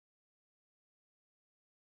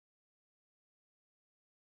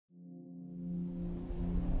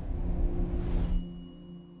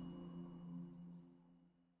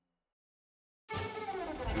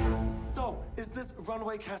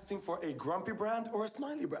runway casting for a grumpy brand or a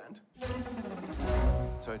smiley brand?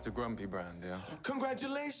 So it's a grumpy brand, yeah?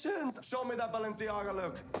 Congratulations! Show me that Balenciaga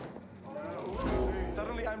look.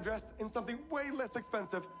 Suddenly I'm dressed in something way less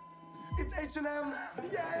expensive. It's H&M!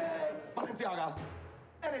 Yay! Balenciaga!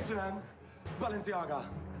 And H&M! Balenciaga!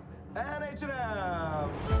 And H&M!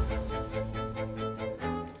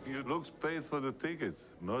 You looks paid for the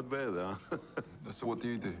tickets. Not bad, huh? So what do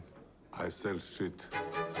you do? I sell shit.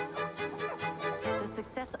 The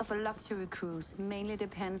success of a luxury cruise mainly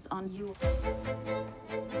depends on you.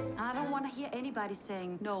 I don't want to hear anybody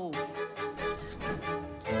saying no.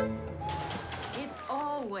 It's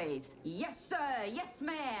always, yes, sir, yes,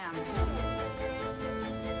 ma'am.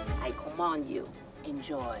 I command you,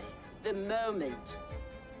 enjoy the moment.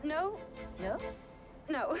 No, No?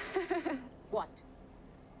 no, What?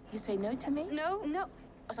 You say no to me? no, no.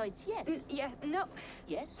 Oh, so it's yes. Yeah, no.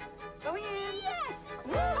 Yes? Going in. Yes!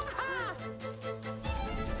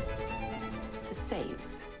 The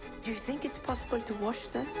sails. Do you think it's possible to wash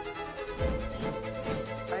them?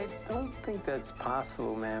 I don't think that's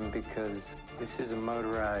possible, ma'am, because this is a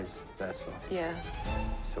motorized vessel. Yeah.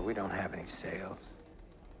 So we don't have any sails.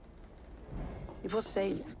 It was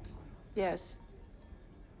sails. Yes.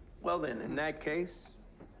 Well, then, in that case,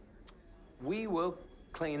 we will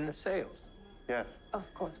clean the sails. Yes. Of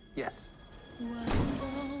course. Yes. What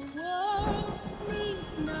the world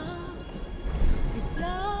needs now is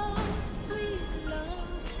love, sweet love.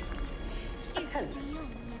 It's the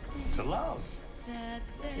only thing To love. that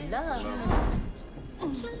there's love. just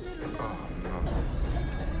too little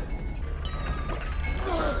love.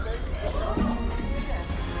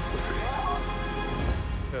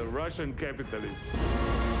 A Russian capitalist.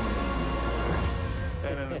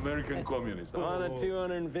 And an American communist. On a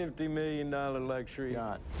 $250 million luxury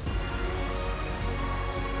yacht.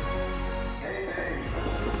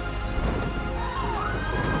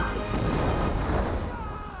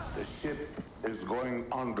 The ship is going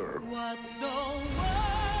under. What the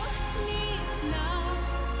world needs now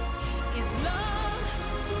is love,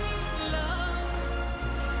 sweet love.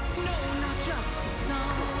 No, not just the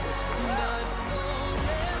song, but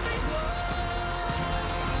for everyone.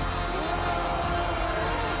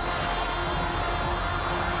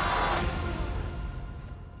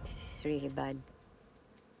 This is really bad.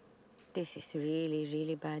 This is really,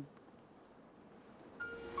 really bad.